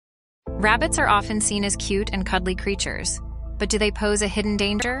Rabbits are often seen as cute and cuddly creatures, but do they pose a hidden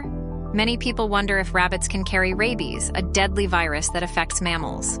danger? Many people wonder if rabbits can carry rabies, a deadly virus that affects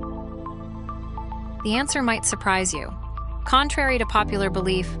mammals. The answer might surprise you. Contrary to popular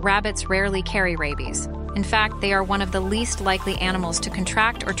belief, rabbits rarely carry rabies. In fact, they are one of the least likely animals to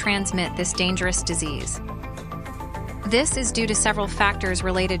contract or transmit this dangerous disease. This is due to several factors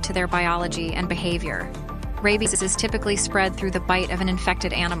related to their biology and behavior. Rabies is typically spread through the bite of an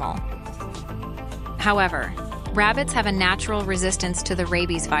infected animal. However, rabbits have a natural resistance to the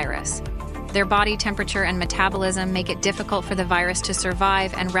rabies virus. Their body temperature and metabolism make it difficult for the virus to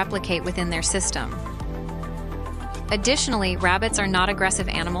survive and replicate within their system. Additionally, rabbits are not aggressive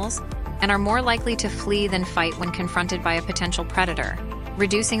animals and are more likely to flee than fight when confronted by a potential predator,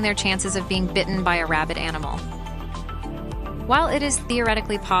 reducing their chances of being bitten by a rabid animal. While it is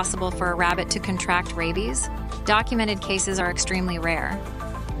theoretically possible for a rabbit to contract rabies, documented cases are extremely rare.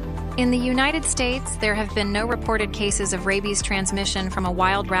 In the United States, there have been no reported cases of rabies transmission from a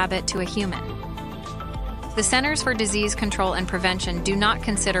wild rabbit to a human. The Centers for Disease Control and Prevention do not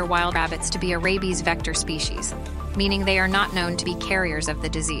consider wild rabbits to be a rabies vector species, meaning they are not known to be carriers of the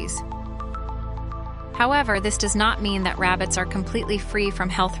disease. However, this does not mean that rabbits are completely free from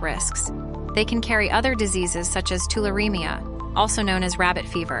health risks. They can carry other diseases such as tularemia, also known as rabbit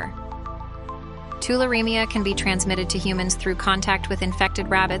fever. Tularemia can be transmitted to humans through contact with infected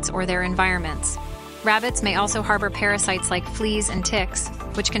rabbits or their environments. Rabbits may also harbor parasites like fleas and ticks,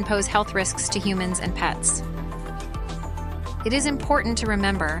 which can pose health risks to humans and pets. It is important to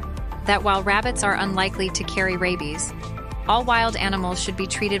remember that while rabbits are unlikely to carry rabies, all wild animals should be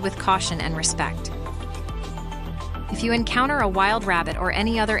treated with caution and respect. If you encounter a wild rabbit or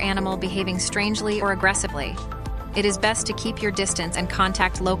any other animal behaving strangely or aggressively, it is best to keep your distance and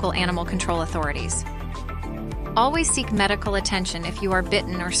contact local animal control authorities. Always seek medical attention if you are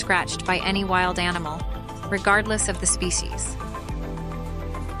bitten or scratched by any wild animal, regardless of the species.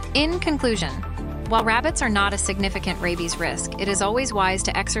 In conclusion, while rabbits are not a significant rabies risk, it is always wise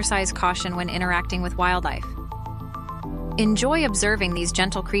to exercise caution when interacting with wildlife. Enjoy observing these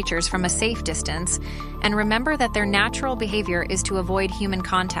gentle creatures from a safe distance, and remember that their natural behavior is to avoid human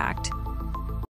contact.